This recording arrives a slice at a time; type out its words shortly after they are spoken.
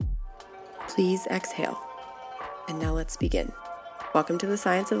Please exhale. And now let's begin. Welcome to the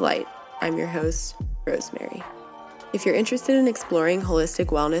Science of Light. I'm your host, Rosemary. If you're interested in exploring holistic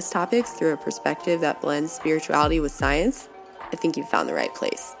wellness topics through a perspective that blends spirituality with science, I think you've found the right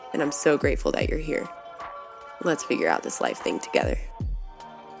place, and I'm so grateful that you're here. Let's figure out this life thing together.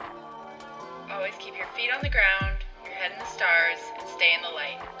 Always keep your feet on the ground, your head in the stars, and stay in the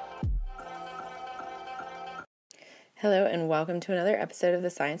light. Hello, and welcome to another episode of the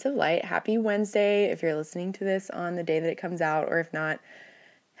Science of Light. Happy Wednesday if you're listening to this on the day that it comes out, or if not,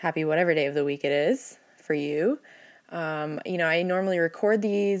 happy whatever day of the week it is for you. I normally record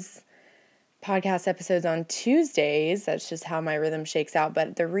these podcast episodes on Tuesdays. That's just how my rhythm shakes out.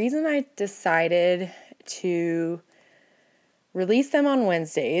 But the reason I decided to release them on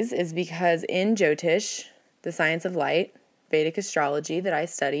Wednesdays is because in Jyotish, the science of light, Vedic astrology that I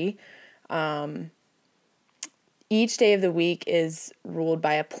study, each day of the week is ruled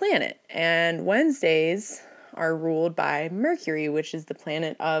by a planet, and Wednesdays are ruled by Mercury, which is the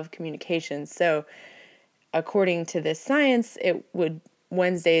planet of communication. So according to this science,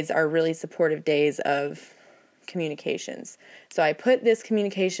 Wednesdays are really supportive days of communications. So I put this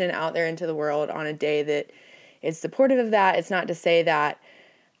communication out there into the world on a day that is supportive of that. It's not to say that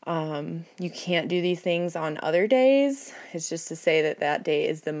you can't do these things on other days. It's just to say that that day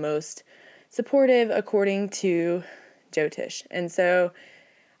is the most supportive according to Jyotish. And so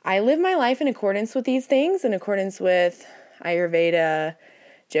I live my life in accordance with these things, in accordance with Ayurveda,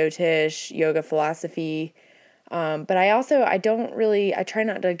 Jyotish, yoga philosophy. But I try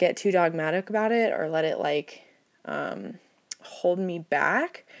not to get too dogmatic about it or let it hold me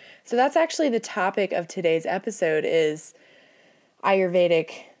back. So that's actually the topic of today's episode is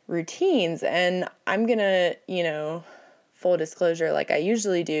Ayurvedic routines. And I'm going to, full disclosure, like I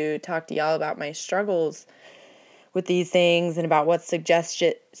usually do, talk to y'all about my struggles with these things and about what's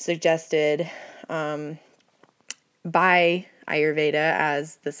suggested by Ayurveda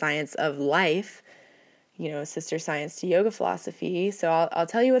as the science of life, sister science to yoga philosophy. So I'll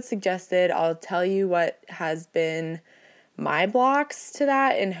tell you what's suggested. I'll tell you what has been my blocks to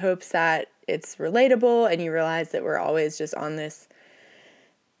that in hopes that it's relatable and you realize that we're always just on this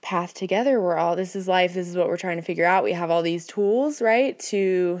path together. This is life. This is what we're trying to figure out. We have all these tools, right,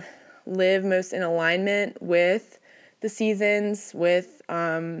 to live most in alignment with the seasons, with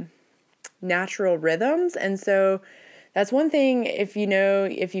natural rhythms. And so that's one thing. If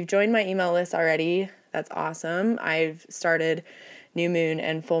you've joined my email list already, that's awesome. I've started new moon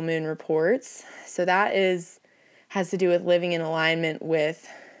and full moon reports. So that has to do with living in alignment with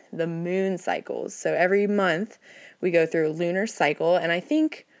the moon cycles. So every month we go through a lunar cycle, and I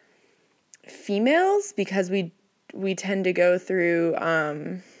think females, because we tend to go through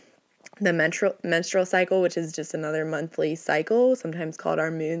the menstrual cycle, which is just another monthly cycle, sometimes called our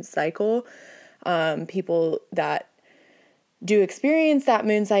moon cycle. People that do experience that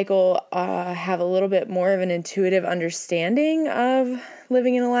moon cycle have a little bit more of an intuitive understanding of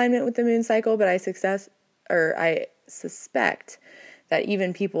living in alignment with the moon cycle, but I suspect that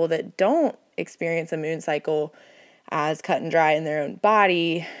even people that don't experience a moon cycle as cut and dry in their own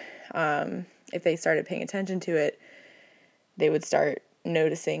body, if they started paying attention to it, they would start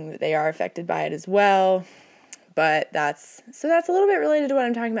noticing that they are affected by it as well. But that's a little bit related to what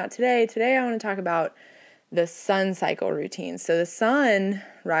I'm talking about today. Today I want to talk about the sun cycle routine. So the sun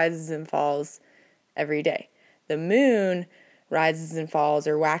rises and falls every day. The moon rises and falls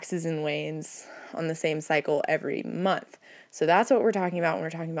or waxes and wanes on the same cycle every month. So that's what we're talking about when we're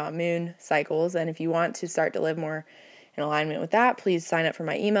talking about moon cycles. And if you want to start to live more in alignment with that, please sign up for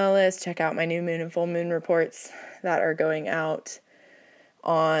my email list. Check out my new moon and full moon reports that are going out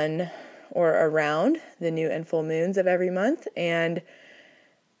on or around the new and full moons of every month. And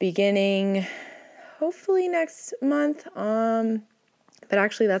beginning hopefully next month, but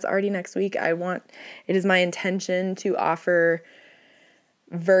actually that's already next week, it is my intention to offer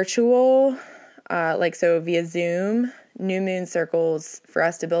virtual, via Zoom, new moon circles for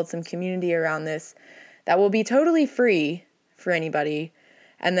us to build some community around this that will be totally free for anybody.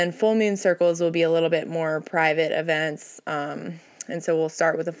 And then full moon circles will be a little bit more private events. And so we'll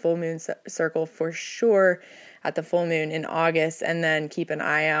start with a full moon circle for sure at the full moon in August, and then keep an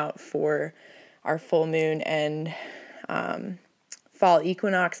eye out for our full moon and fall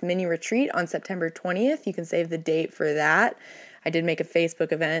equinox mini retreat on September 20th. You can save the date for that. I did make a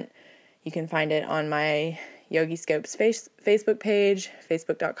Facebook event. You can find it on my Yogi Scopes Facebook page,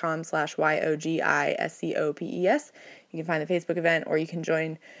 facebook.com/YOGISCOPES. You can find the Facebook event, or you can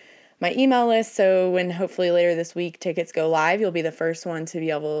join my email list. So when hopefully later this week tickets go live, you'll be the first one to be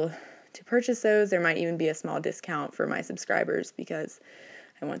able to purchase those. There might even be a small discount for my subscribers because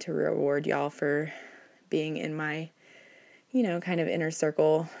I want to reward y'all for being in my, kind of inner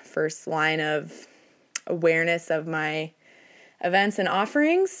circle, first line of awareness of my events and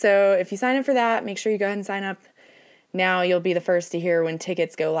offerings. So if you sign up for that, make sure you go ahead and sign up now. You'll be the first to hear when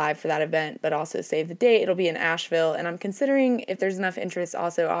tickets go live for that event, but also save the date. It'll be in Asheville, and I'm considering, if there's enough interest,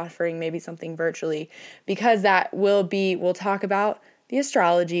 also offering maybe something virtually, because we'll talk about the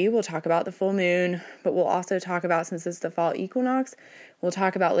astrology, we'll talk about the full moon, but we'll also talk about, since it's the fall equinox, we'll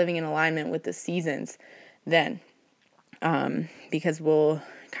talk about living in alignment with the seasons then, because we'll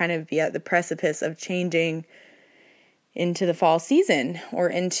kind of be at the precipice of changing into the fall season, or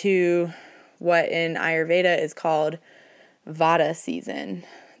into what in Ayurveda is called Vata season,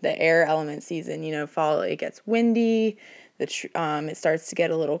 the air element season. Fall, it gets windy, it starts to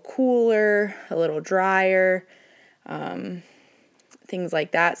get a little cooler, a little drier, things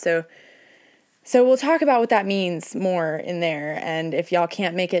like that. So we'll talk about what that means more in there. And if y'all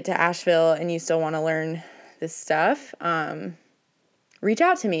can't make it to Asheville and you still want to learn this stuff, reach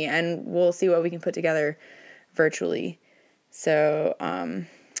out to me and we'll see what we can put together virtually. So,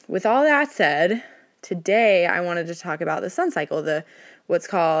 with all that said, today I wanted to talk about the sun cycle, in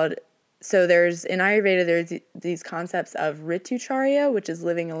Ayurveda, there's these concepts of Ritucharya, which is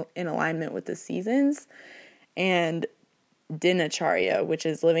living in alignment with the seasons, and Dinacharya, which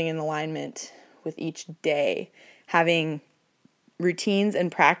is living in alignment with each day, having routines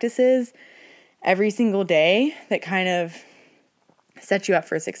and practices every single day that kind of set you up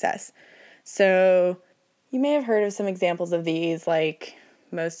for success. So you may have heard of some examples of these, like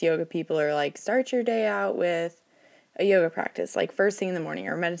most yoga people are like, start your day out with a yoga practice, like first thing in the morning,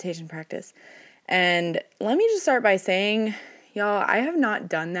 or a meditation practice. And let me just start by saying, y'all, I have not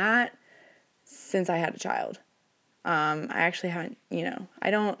done that since I had a child. I actually haven't,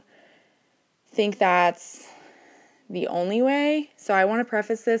 I don't think that's the only way. So I want to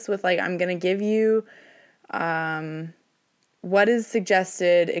preface this with I'm going to give you what is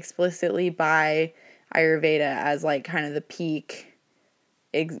suggested explicitly by Ayurveda as kind of the peak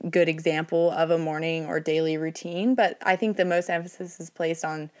good example of a morning or daily routine. But I think the most emphasis is placed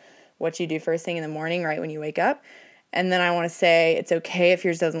on what you do first thing in the morning, right when you wake up. And then I want to say it's okay if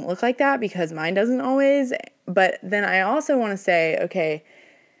yours doesn't look like that, because mine doesn't always. But then I also want to say, okay,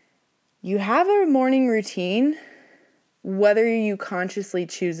 you have a morning routine, whether you consciously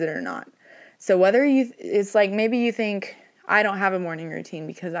choose it or not. So it's maybe you think, I don't have a morning routine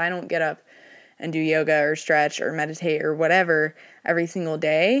because I don't get up and do yoga or stretch or meditate or whatever every single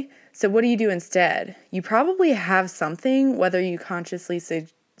day. So what do you do instead? You probably have something, whether you consciously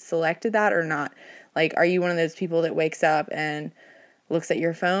selected that or not. Are you one of those people that wakes up and looks at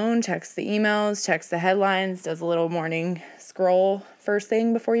your phone, checks the emails, checks the headlines, does a little morning scroll first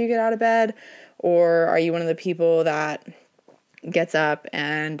thing before you get out of bed? Or are you one of the people that gets up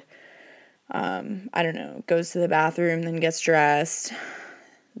and, goes to the bathroom, then gets dressed,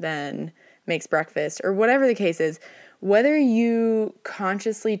 then makes breakfast, or whatever the case is? Whether you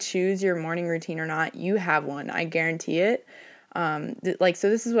consciously choose your morning routine or not, you have one. I guarantee it. So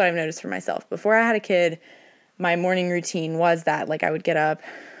this is what I've noticed for myself. Before I had a kid, my morning routine was that, I would get up,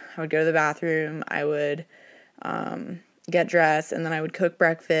 I would go to the bathroom, I would get dressed, and then I would cook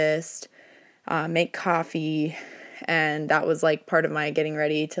breakfast, make coffee, and that was part of my getting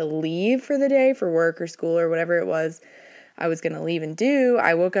ready to leave for the day for work or school or whatever it was I was going to leave and do.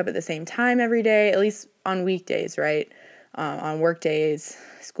 I woke up at the same time every day, at least on weekdays, right? On work days,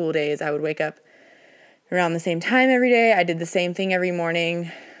 school days, I would wake up around the same time every day. I did the same thing every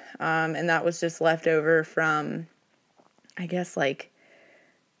morning. And that was just left over from, I guess,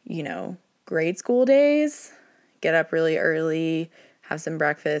 grade school days. Get up really early, have some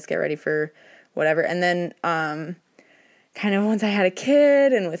breakfast, get ready for whatever. And then kind of once I had a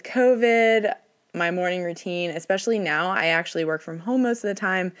kid and with COVID, my morning routine, especially now, I actually work from home most of the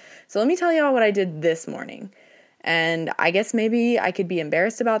time. So let me tell you all what I did this morning. And I guess maybe I could be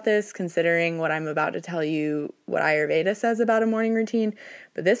embarrassed about this, considering what I'm about to tell you, what Ayurveda says about a morning routine.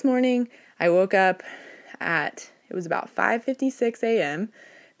 But this morning, I woke up it was about 5:56 a.m.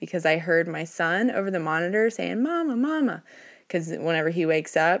 because I heard my son over the monitor saying, "Mama, Mama." Because whenever he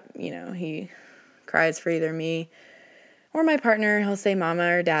wakes up, he cries for either me or my partner. He'll say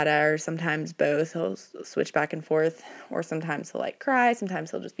mama or dada, or sometimes both. He'll switch back and forth, or sometimes he'll cry,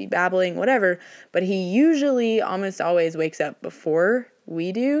 sometimes he'll just be babbling, whatever. But he usually almost always wakes up before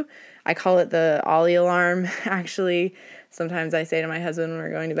we do. I call it the Ollie alarm, actually. Sometimes I say to my husband when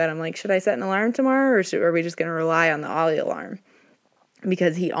we're going to bed, I'm like, should I set an alarm tomorrow, or are we just going to rely on the Ollie alarm?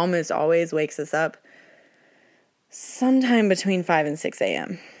 Because he almost always wakes us up sometime between 5 and 6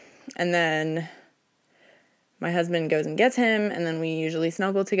 a.m. And then my husband goes and gets him, and then we usually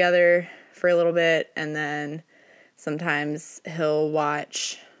snuggle together for a little bit, and then sometimes he'll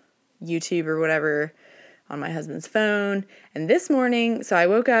watch YouTube or whatever on my husband's phone. And this morning, so I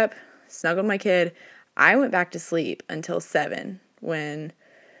woke up, snuggled my kid. I went back to sleep until 7 when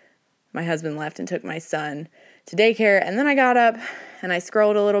my husband left and took my son to daycare. And then I got up and I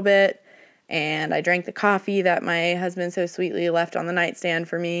scrolled a little bit, and I drank the coffee that my husband so sweetly left on the nightstand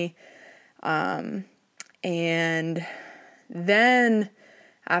for me. And then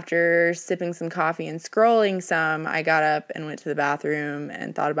after sipping some coffee and scrolling some, I got up and went to the bathroom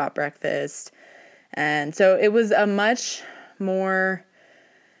and thought about breakfast. And so it was a much more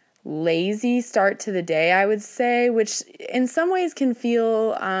lazy start to the day, I would say, which in some ways can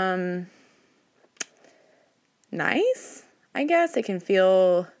feel nice, I guess. It can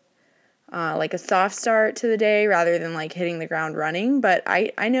feel like a soft start to the day rather than like hitting the ground running. But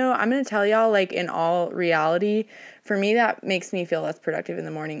I know I'm going to tell y'all, like, in all reality, for me, that makes me feel less productive in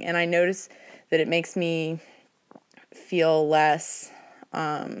the morning. And I notice that it makes me feel less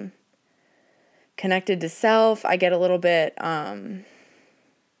connected to self. I get a little bit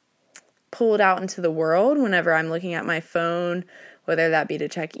pulled out into the world whenever I'm looking at my phone, whether that be to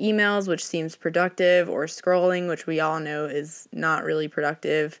check emails, which seems productive, or scrolling, which we all know is not really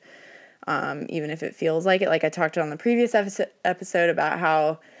productive, even if it feels like it. Like I talked on the previous episode about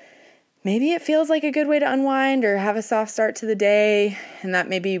how maybe it feels like a good way to unwind or have a soft start to the day, and that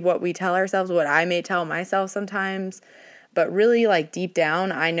may be what we tell ourselves, what I may tell myself sometimes. But really, like, deep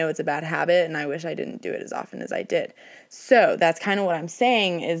down, I know it's a bad habit, and I wish I didn't do it as often as I did. So that's kind of what I'm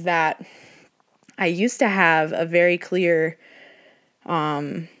saying, is that I used to have a very clear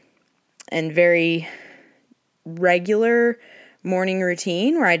and very regular morning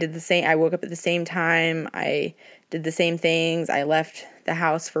routine where I did the same. I woke up at the same time. I did the same things. I left the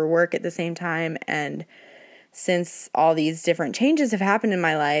house for work at the same time. And since all these different changes have happened in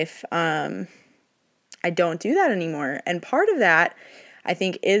my life, I don't do that anymore. And part of that, I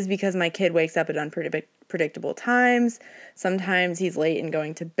think, is because my kid wakes up at unpredictable times. Sometimes he's late in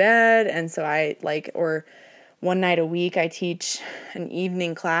going to bed. And so or one night a week, I teach an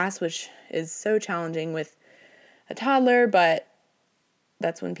evening class, which is so challenging with a toddler, but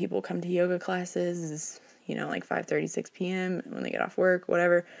that's when people come to yoga classes, is, like 5:30, 6 p.m. when they get off work,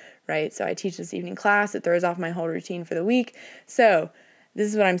 whatever, right? So I teach this evening class. It throws off my whole routine for the week. So this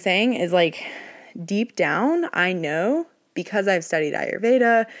is what I'm saying is, like, deep down, I know, because I've studied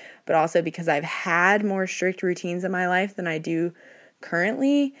Ayurveda, but also because I've had more strict routines in my life than I do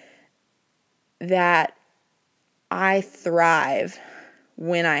currently, that I thrive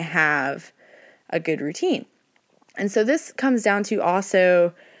when I have a good routine. And so this comes down to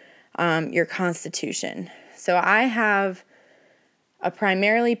also your constitution. So I have a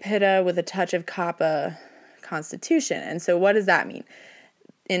primarily Pitta with a touch of Kapha constitution. And so what does that mean?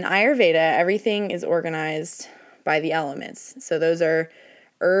 In Ayurveda, everything is organized by the elements. So those are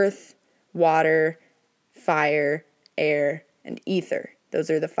earth, water, fire, air, and ether. Those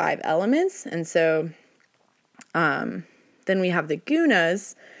are the 5 elements. And so then we have the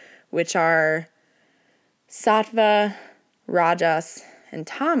gunas, which are sattva, rajas, and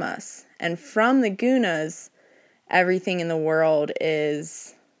tamas. And from the gunas, everything in the world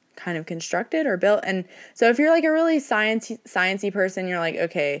is kind of constructed or built. And so if you're like a really sciencey person, you're like,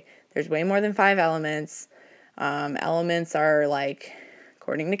 okay, there's way more than 5 elements. Elements are, like,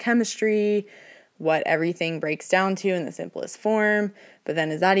 according to chemistry, what everything breaks down to in the simplest form. But then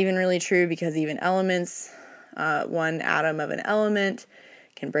is that even really true? Because even elements, one atom of an element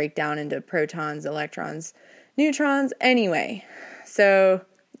can break down into protons, electrons, neutrons. Anyway, so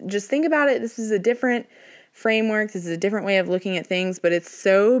just think about it. This is a different framework. This is a different way of looking at things, but it's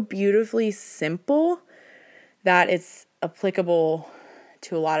so beautifully simple that it's applicable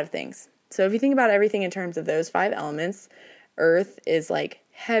to a lot of things. So if you think about everything in terms of those 5 elements, earth is like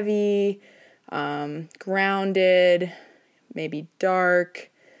heavy, grounded, maybe dark,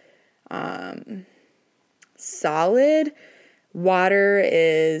 solid. Water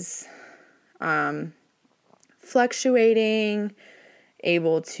is fluctuating,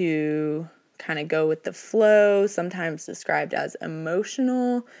 able to kind of go with the flow, sometimes described as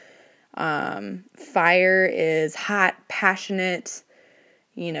emotional. Fire is hot, passionate,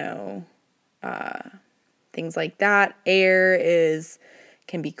 things like that. Air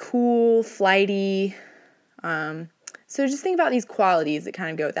can be cool, flighty. So just think about these qualities that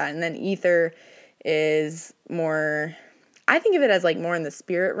kind of go with that. And then ether is more, I think of it as like more in the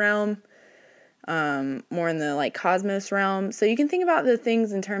spirit realm, more in the like cosmos realm. So you can think about the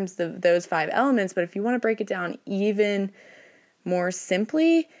things in terms of those 5 elements, but if you want to break it down even more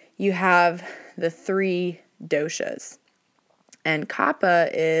simply, you have the 3 doshas. And kapha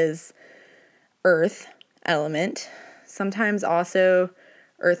is earth element, sometimes also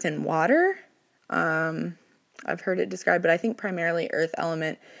earth and water. I've heard it described, but I think primarily earth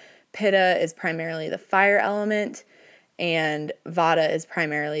element. Pitta is primarily the fire element, and vata is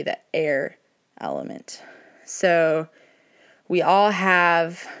primarily the air element. So we all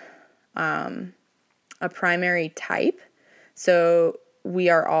have a primary type. So we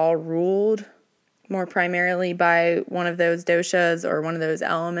are all ruled more primarily by one of those doshas or one of those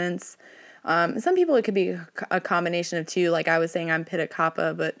elements. Some people, it could be a combination of two. Like I was saying, I'm Pitta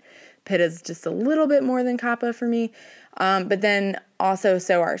Kapha, but Pitta is just a little bit more than Kapha for me. But then also,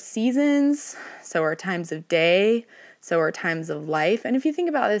 so are seasons, so are times of day, so are times of life. And if you think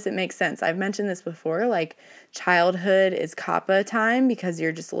about this, it makes sense. I've mentioned this before, like childhood is Kapha time because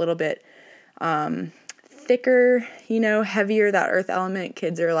you're just a little bit thicker, heavier, that earth element.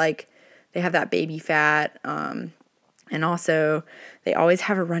 Kids are like, they have that baby fat. And also they always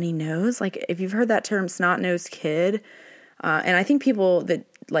have a runny nose. Like if you've heard that term snot-nosed kid, and I think people that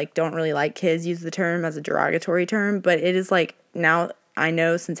like don't really like kids use the term as a derogatory term, but it is like, now I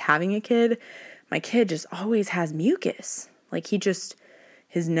know since having a kid, my kid just always has mucus. Like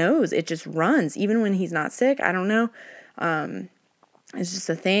his nose, it just runs even when he's not sick. I don't know. It's just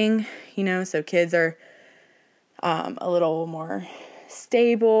a thing, so kids are a little more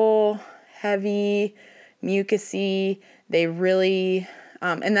stable, heavy, mucusy. They really,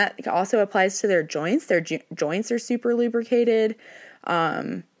 and that also applies to their joints. Their joints are super lubricated.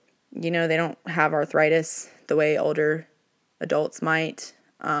 They don't have arthritis the way older adults might.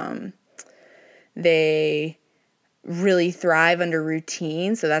 They really thrive under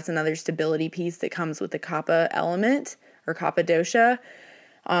routine. So that's another stability piece that comes with the kapha element or kapha dosha.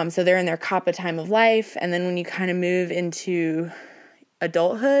 So they're in their kapha time of life. And then when you kind of move into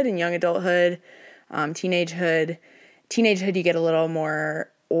adulthood and young adulthood, teenagehood, you get a little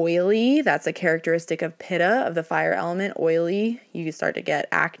more oily. That's a characteristic of Pitta, of the fire element, oily. You start to get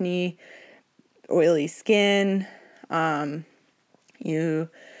acne, oily skin. You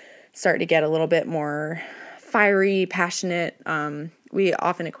start to get a little bit more fiery, passionate. We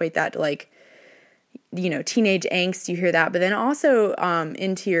often equate that to like, teenage angst. You hear that, but then also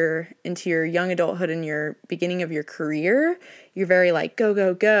into your young adulthood and your beginning of your career, you're very like go,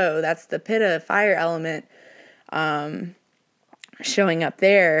 go, go. That's the Pitta fire element showing up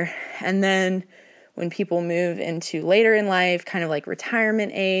there. And then when people move into later in life, kind of like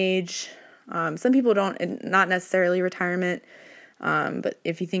retirement age, some people not necessarily retirement, but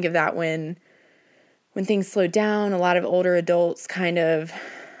if you think of that, when things slow down, a lot of older adults kind of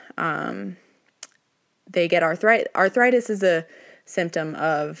they get arthritis. Arthritis is a symptom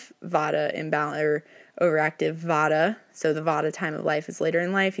of vata imbalance or overactive vata. So the vata time of life is later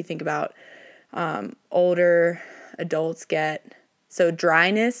in life. You think about older adults get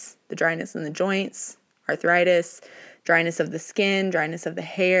dryness, the dryness in the joints, arthritis, dryness of the skin, dryness of the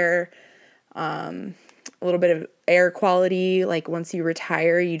hair, a little bit of air quality. Like once you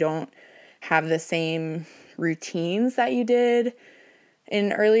retire, you don't have the same routines that you did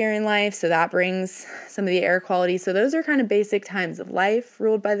earlier in life, so that brings some of the air quality. So those are kind of basic times of life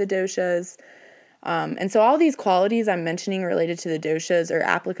ruled by the doshas. And so all these qualities I'm mentioning related to the doshas are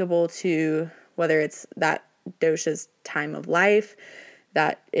applicable to whether it's that dosha's time of life,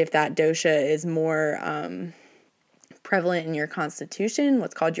 that if that dosha is more prevalent in your constitution,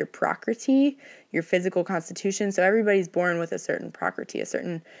 what's called your prakriti, your physical constitution. So everybody's born with a certain prakriti, a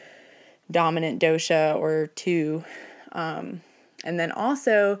certain dominant dosha or two. And then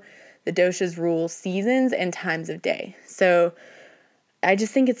also the doshas rule seasons and times of day. So I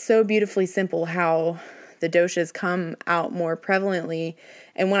just think it's so beautifully simple how the doshas come out more prevalently.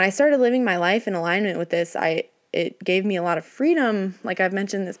 And when I started living my life in alignment with this, it gave me a lot of freedom. Like I've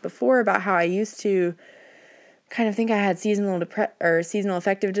mentioned this before about how I used to kind of think I had seasonal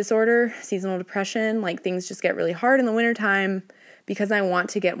affective disorder, seasonal depression. Like things just get really hard in the wintertime because I want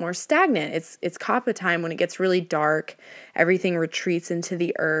to get more stagnant. It's kapha time when it gets really dark. Everything retreats into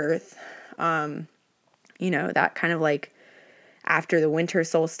the earth. That kind of like after the winter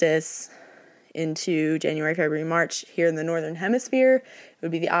solstice into January, February, March here in the northern hemisphere, it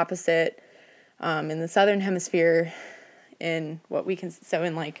would be the opposite in the southern hemisphere in what we can, so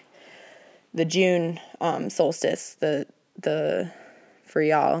in like the June solstice, the for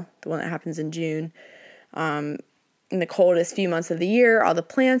y'all, the one that happens in June, in the coldest few months of the year, all the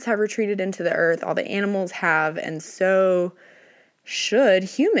plants have retreated into the earth, all the animals have, and so should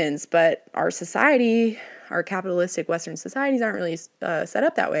humans. But our society, our capitalistic Western societies aren't really set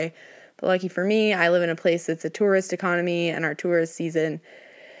up that way. But lucky for me, I live in a place that's a tourist economy, and our tourist season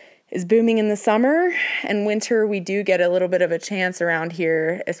is booming in the summer, and winter we do get a little bit of a chance around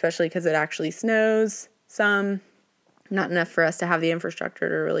here, especially because it actually snows some. Not enough for us to have the infrastructure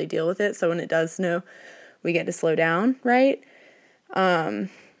to really deal with it. So when it does snow, we get to slow down, right? And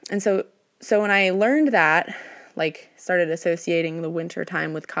so when I learned that, like started associating the winter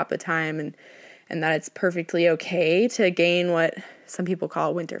time with Kapha time, and that it's perfectly okay to gain what some people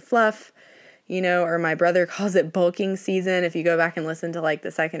call winter fluff, or my brother calls it bulking season. If you go back and listen to like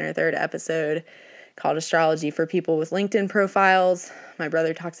the second or third episode called Astrology for People with LinkedIn Profiles, my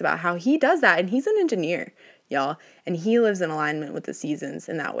brother talks about how he does that, and he's an engineer, y'all, and he lives in alignment with the seasons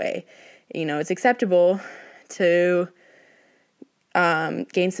in that way. It's acceptable to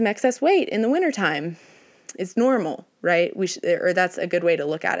gain some excess weight in the wintertime. It's normal, right? Or that's a good way to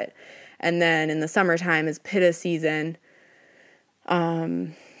look at it. And then in the summertime is Pitta season.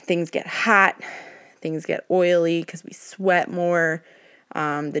 Things get hot, things get oily because we sweat more.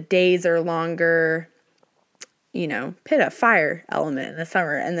 The days are longer. Pitta, fire element in the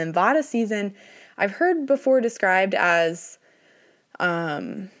summer. And then Vata season, I've heard before described as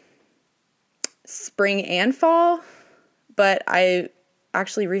spring and fall, but I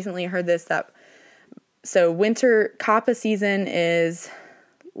actually recently heard this so winter, Kapha season is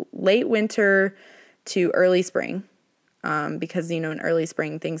late winter to early spring, because, in early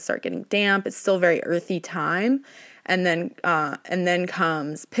spring things start getting damp. It's still very earthy time. And then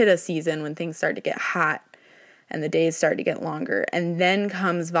comes Pitta season when things start to get hot and the days start to get longer. And then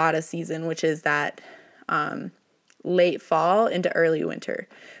comes Vata season, which is that late fall into early winter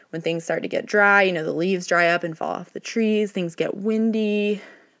when things start to get dry. The leaves dry up and fall off the trees. Things get windy.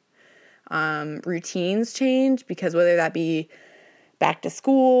 Routines change, because whether that be back to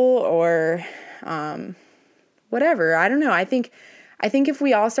school or whatever, I don't know. I think if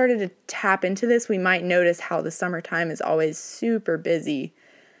we all started to tap into this, we might notice how the summertime is always super busy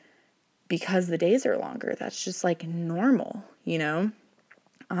because the days are longer. That's just like normal,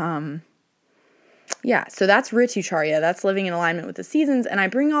 Yeah, so that's Ritucharya. That's living in alignment with the seasons. And I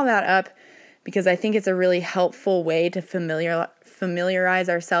bring all that up because I think it's a really helpful way to familiarize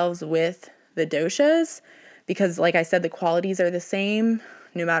ourselves with the doshas, because like I said, the qualities are the same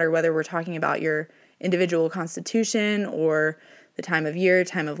no matter whether we're talking about your individual constitution or the time of year,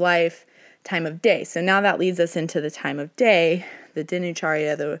 time of life, time of day. So now that leads us into the time of day, the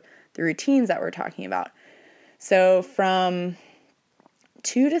dinucharya, the routines that we're talking about. So from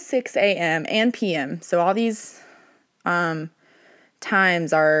 2 to 6 a.m. and p.m. So all these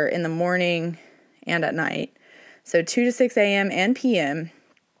times are in the morning and at night. So 2 to 6 a.m. and p.m.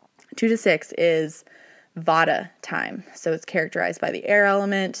 2 to 6 is Vata time. So it's characterized by the air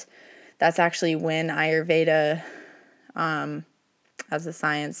element. That's actually when Ayurveda, as a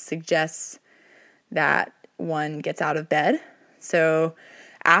science, suggests that one gets out of bed. So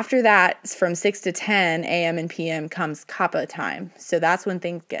after that, from 6 to 10 a.m. and p.m. comes Kapha time. So that's when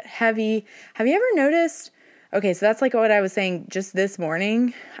things get heavy. Have you ever noticed? Okay, so that's like what I was saying just this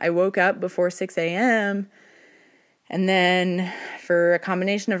morning. I woke up before 6 a.m. and then for a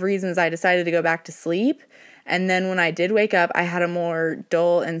combination of reasons, I decided to go back to sleep. And then when I did wake up, I had a more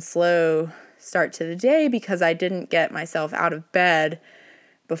dull and slow start to the day because I didn't get myself out of bed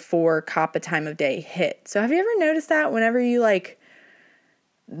before Kapha time of day hit. So have you ever noticed that whenever you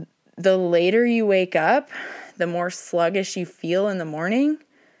the later you wake up, the more sluggish you feel in the morning?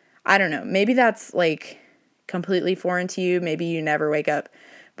 I don't know. Maybe that's completely foreign to you. Maybe you never wake up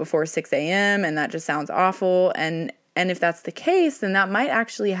before 6 a.m. and that just sounds awful. And if that's the case, then that might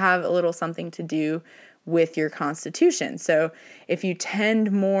actually have a little something to do with your constitution. So if you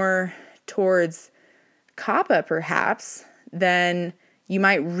tend more towards Kapha perhaps, then you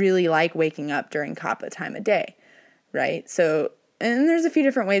might really like waking up during Kapha time of day, right? So, and there's a few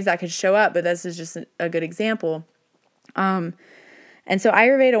different ways that could show up, but this is just a good example. And so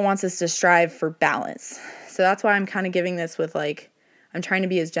Ayurveda wants us to strive for balance. So that's why I'm kind of giving this with I'm trying to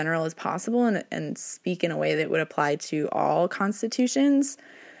be as general as possible and speak in a way that would apply to all constitutions.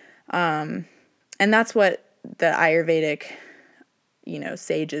 And that's what the Ayurvedic,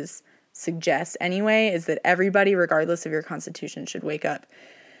 sages suggest anyway, is that everybody, regardless of your constitution, should wake up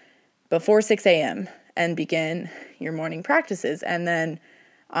before 6 a.m. and begin your morning practices. And then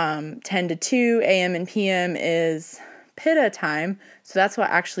 10 to 2 a.m. and p.m. is Pitta time. So that's why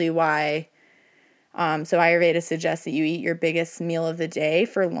so Ayurveda suggests that you eat your biggest meal of the day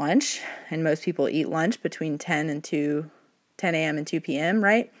for lunch. And most people eat lunch between 10 a.m. and 2 p.m.,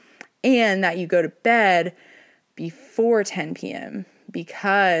 right? And that you go to bed before 10 p.m.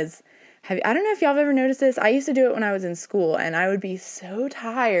 because I don't know if y'all have ever noticed this. I used to do it when I was in school, and I would be so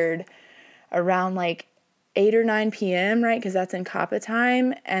tired around 8 or 9 p.m., right? Because that's in kapha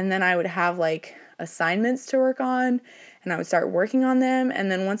time. And then I would have like assignments to work on, and I would start working on them.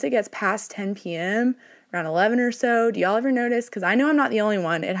 And then once it gets past 10 p.m., around 11 or so, do y'all ever notice? Because I know I'm not the only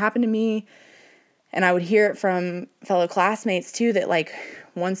one. It happened to me, and I would hear it from fellow classmates too, that like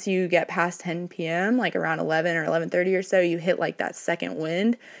once you get past 10 p.m., like around 11 or 11:30 or so, you hit like that second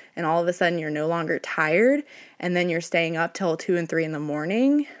wind, and all of a sudden you're no longer tired, and then you're staying up till 2 and 3 in the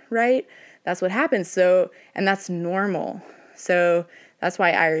morning, right? That's what happens. So, and that's normal. So that's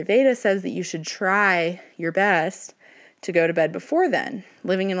why Ayurveda says that you should try your best to go to bed before then,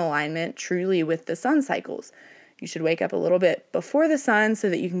 living in alignment truly with the sun cycles. You should wake up a little bit before the sun so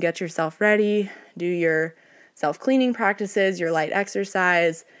that you can get yourself ready, do your self-cleaning practices, your light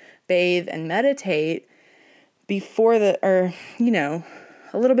exercise, bathe and meditate before a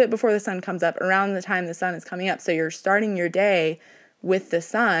little bit before the sun comes up, around the time the sun is coming up. So you're starting your day with the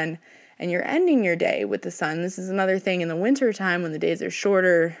sun, and you're ending your day with the sun. This is another thing in the winter time when the days are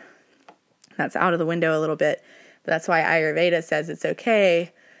shorter. That's out of the window a little bit. But that's why Ayurveda says it's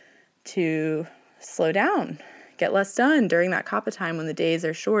okay to slow down, get less done during that kapha time when the days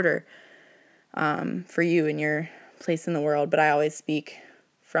are shorter for you and your place in the world. But I always speak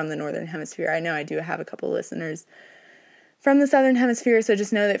from the Northern Hemisphere. I know I do have a couple listeners from the Southern Hemisphere, so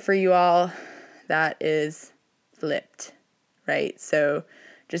just know that for you all, that is flipped, right? So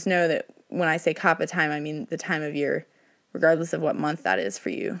just know that when I say kapha time, I mean the time of year, regardless of what month that is for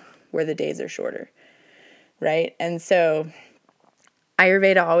you, where the days are shorter, right? And so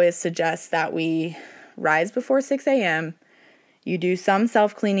Ayurveda always suggests that we rise before 6 a.m., you do some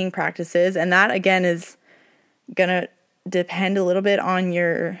self-cleaning practices, and that, again, is going to depend a little bit on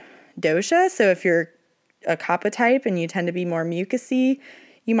your dosha. So if you're a kapha type and you tend to be more mucusy,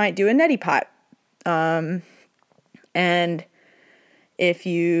 you might do a neti pot. And if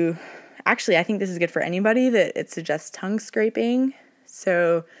you, actually, I think this is good for anybody, that it suggests tongue scraping.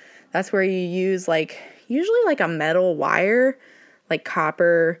 So that's where you use usually a metal wire, like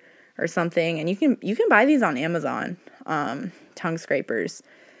copper or something. And you can buy these on Amazon, tongue scrapers,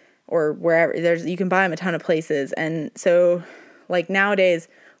 or wherever. You can buy them a ton of places. And so nowadays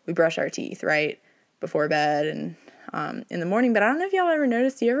we brush our teeth, right, before bed and in the morning. But I don't know if y'all ever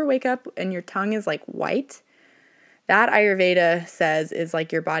noticed, do you ever wake up and your tongue is white? That Ayurveda says is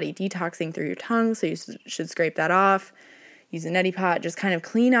your body detoxing through your tongue. So you should scrape that off. Use a neti pot, just kind of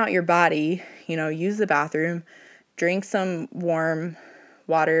clean out your body, use the bathroom, drink some warm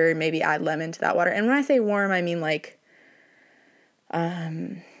water, maybe add lemon to that water. And when I say warm, I mean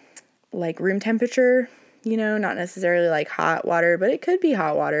room temperature, not necessarily hot water, but it could be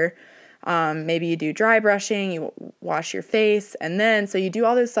hot water. Maybe you do dry brushing, you wash your face, and then, so you do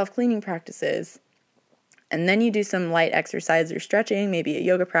all those self-cleaning practices, and then you do some light exercise or stretching, maybe a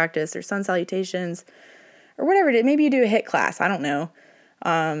yoga practice or sun salutations, or whatever it is. Maybe you do a HIIT class, I don't know.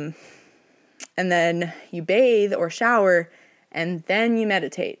 And then you bathe or shower, and then you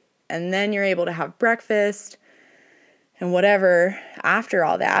meditate, and then you're able to have breakfast and whatever after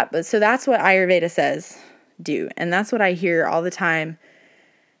all that. But so that's what Ayurveda says do. And that's what I hear all the time.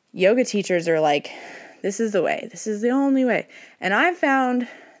 Yoga teachers are like, this is the way. This is the only way. And I've found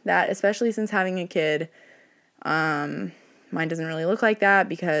that, especially since having a kid, mine doesn't really look like that,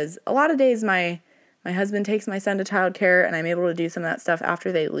 because a lot of days my husband takes my son to childcare, and I'm able to do some of that stuff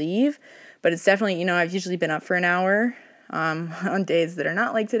after they leave. But it's definitely, I've usually been up for an hour on days that are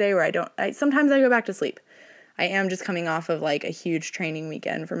not like today, where sometimes I go back to sleep. I am just coming off of a huge training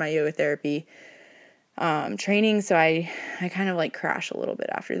weekend for my yoga therapy training. So I kind of crash a little bit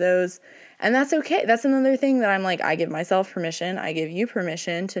after those, and that's okay. That's another thing that I'm I give myself permission. I give you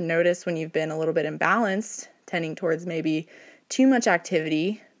permission to notice when you've been a little bit imbalanced, tending towards maybe too much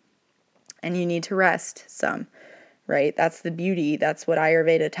activity, and you need to rest some, right? That's the beauty. That's what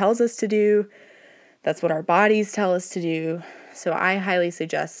Ayurveda tells us to do. That's what our bodies tell us to do. So I highly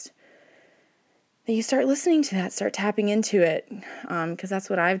suggest that you start listening to that, start tapping into it, because that's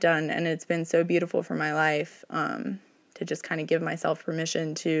what I've done, and it's been so beautiful for my life, to just kind of give myself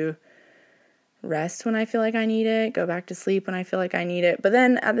permission to rest when I feel like I need it, go back to sleep when I feel like I need it. But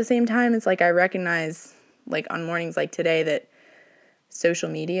then at the same time, it's I recognize, on mornings like today, that social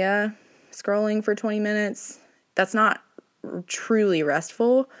media scrolling for 20 minutes, that's not truly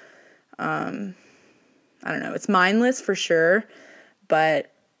restful. I don't know, it's mindless for sure,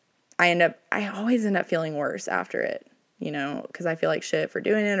 but I always end up feeling worse after it, because I feel like shit for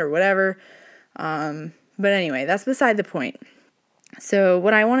doing it or whatever. But anyway, that's beside the point. So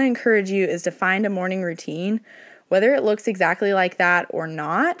what I want to encourage you is to find a morning routine, whether it looks exactly like that or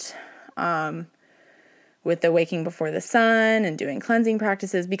not. with the waking before the sun and doing cleansing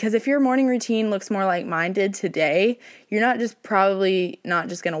practices. Because if your morning routine looks more like mine did today, you're probably not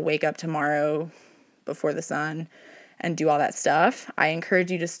just going to wake up tomorrow before the sun and do all that stuff. I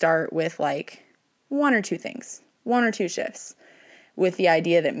encourage you to start with like 1 or 2 things, 1 or 2 shifts, with the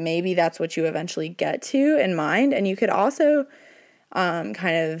idea that maybe that's what you eventually get to in mind. And you could also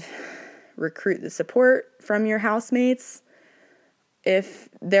kind of recruit the support from your housemates if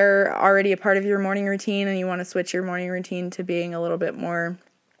they're already a part of your morning routine and you want to switch your morning routine to being a little bit more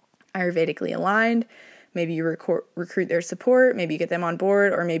Ayurvedically aligned. Maybe you recruit their support, maybe you get them on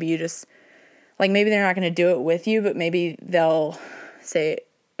board, or maybe you just, like, maybe they're not going to do it with you, but maybe they'll say,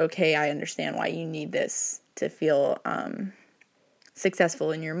 okay, I understand why you need this to feel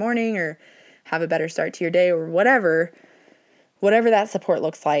successful in your morning or have a better start to your day, or whatever that support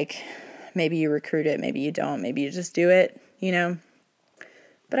looks like. Maybe you recruit it, maybe you don't, maybe you just do it,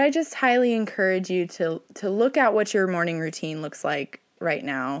 But I just highly encourage you to look at what your morning routine looks like right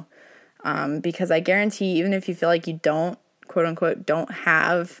now, because I guarantee, even if you feel like you don't, quote unquote, don't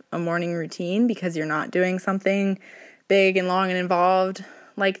have a morning routine because you're not doing something big and long and involved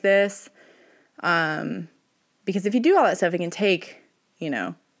like this, because if you do all that stuff, it can take,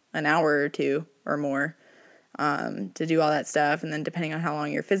 an hour or 2 or more to do all that stuff. And then depending on how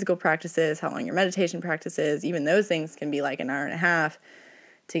long your physical practice is, how long your meditation practice is, even those things can be like an hour and a half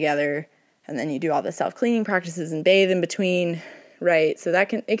together. And then you do all the self-cleaning practices and bathe in between, right? So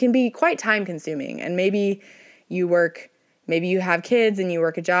it can be quite time consuming. And maybe you have kids and you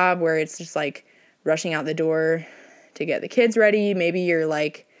work a job where it's just like rushing out the door to get the kids ready. Maybe you're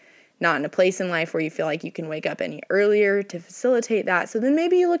like not in a place in life where you feel like you can wake up any earlier to facilitate that. So then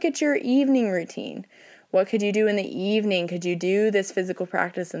maybe you look at your evening routine. What could you do in the evening? Could you do this physical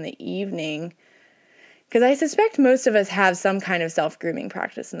practice in the evening? Because I suspect most of us have some kind of self-grooming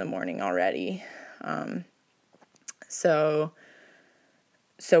practice in the morning already. So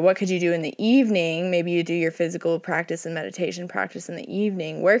what could you do in the evening? Maybe you do your physical practice and meditation practice in the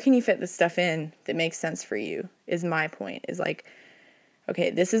evening. Where can you fit this stuff in that makes sense for you, is my point. Is like, okay,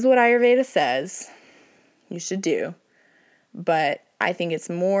 this is what Ayurveda says you should do, but I think it's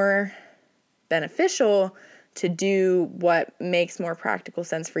more beneficial to do what makes more practical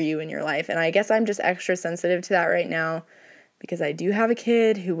sense for you in your life. And I guess I'm just extra sensitive to that right now because I do have a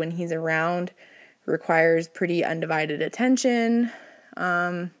kid who, when he's around, requires pretty undivided attention.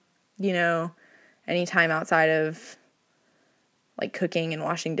 Anytime outside of like cooking and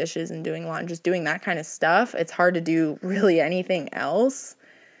washing dishes and doing laundry, just doing that kind of stuff, it's hard to do really anything else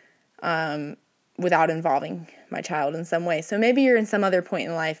without involving my child in some way. So maybe you're in some other point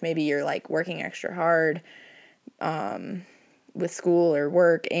in life, maybe you're like working extra hard with school or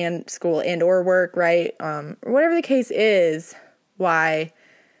work or work, right? Or whatever the case is, why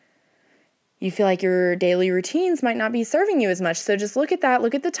you feel like your daily routines might not be serving you as much. So just look at that.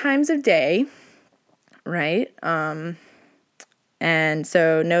 Look at the times of day, right? And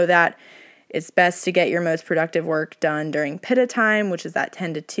so know that it's best to get your most productive work done during Pitta time, which is that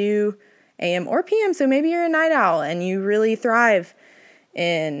 10 to 2 a.m. or p.m. So maybe you're a night owl and you really thrive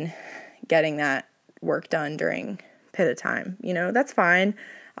in getting that work done during Pitta time. That's fine.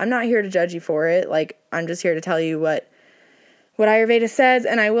 I'm not here to judge you for it. Like, I'm just here to tell you what Ayurveda says.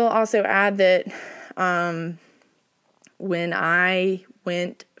 And I will also add that when I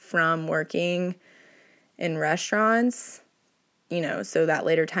went from working in restaurants, so that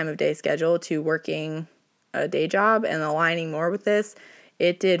later time of day schedule, to working a day job and aligning more with this,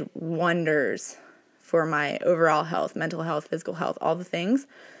 it did wonders for my overall health, mental health, physical health, all the things.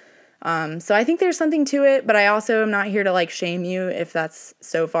 So I think there's something to it, but I also am not here to like shame you if that's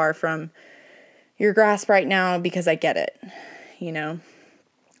so far from your grasp right now, because I get it,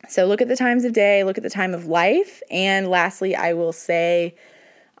 So look at the times of day, look at the time of life. And lastly, I will say,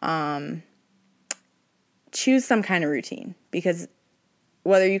 choose some kind of routine, because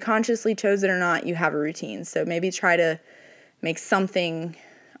whether you consciously chose it or not, you have a routine. So maybe try to make something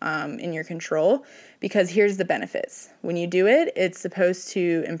in your control, because here's the benefits. When you do it, it's supposed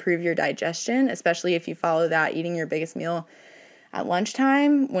to improve your digestion, especially if you follow that eating your biggest meal at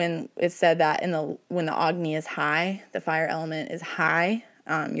lunchtime, when it's said that when the Agni is high, the fire element is high,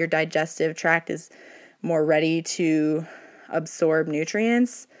 your digestive tract is more ready to absorb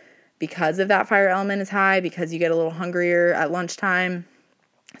nutrients because of that fire element is high, because you get a little hungrier at lunchtime,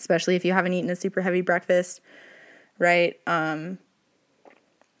 especially if you haven't eaten a super heavy breakfast, right?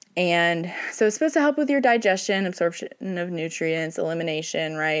 And so it's supposed to help with your digestion, absorption of nutrients,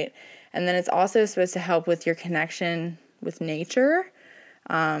 elimination, right? And then it's also supposed to help with your connection with nature.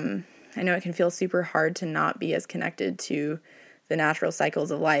 I know it can feel super hard to not be as connected to the natural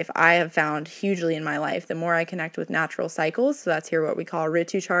cycles of life, I have found hugely in my life, the more I connect with natural cycles, so that's here what we call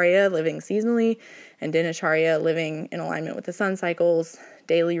Ritucharya, living seasonally, and Dinacharya, living in alignment with the sun cycles,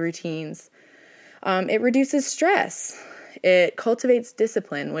 daily routines. It reduces stress. It cultivates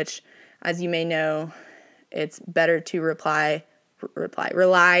discipline, which, as you may know, it's better to rely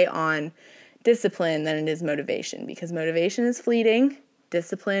on discipline than it is motivation, because motivation is fleeting.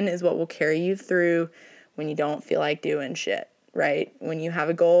 Discipline is what will carry you through when you don't feel like doing shit, right? When you have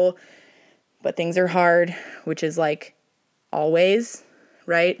a goal, but things are hard, which is like always,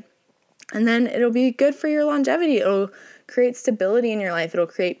 right? And then it'll be good for your longevity. It'll create stability in your life. It'll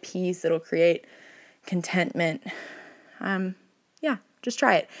create peace. It'll create contentment. Just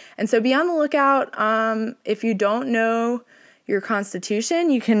try it. And so be on the lookout. If you don't know your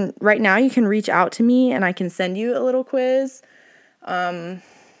constitution, right now you can reach out to me and I can send you a little quiz.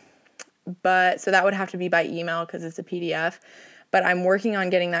 But so that would have to be by email because it's a PDF. But I'm working on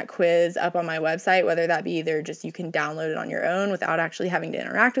getting that quiz up on my website, whether that be either just you can download it on your own without actually having to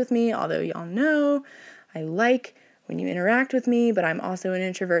interact with me. Although y'all know I like when you interact with me, but I'm also an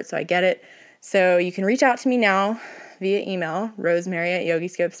introvert, so I get it. So you can reach out to me now via email,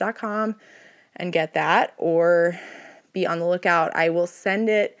 rosemary@yogiscopes.com, and get that, or be on the lookout. I will send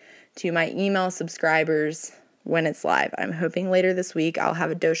it to my email subscribers when it's live. I'm hoping later this week I'll have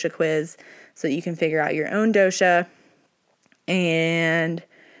a dosha quiz so that you can figure out your own dosha. And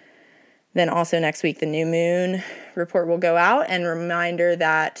then also next week, the new moon report will go out, and reminder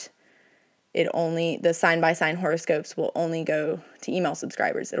that the sign-by-sign horoscopes will only go to email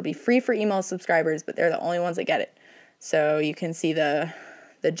subscribers. It'll be free for email subscribers, but they're the only ones that get it. So you can see the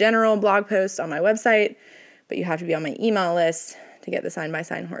general blog post on my website, but you have to be on my email list to get the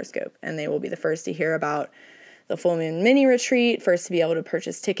sign-by-sign horoscope. And they will be the first to hear about the full moon mini retreat, first to be able to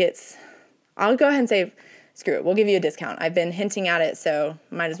purchase tickets. I'll go ahead and say, screw it, we'll give you a discount. I've been hinting at it, so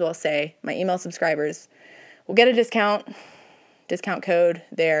might as well say my email subscribers will get a discount code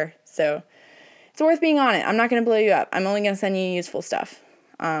there. So it's worth being on it. I'm not going to blow you up. I'm only going to send you useful stuff.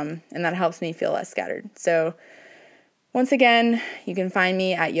 And that helps me feel less scattered. So once again, you can find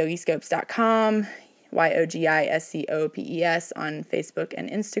me at yogiscopes.com, YOGISCOPES on Facebook and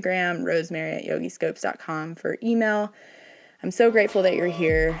Instagram, rosemary@yogiscopes.com for email. I'm so grateful that you're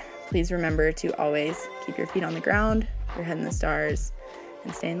here. Please remember to always keep your feet on the ground, your head in the stars,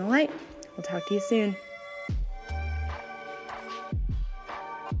 and stay in the light. We'll talk to you soon.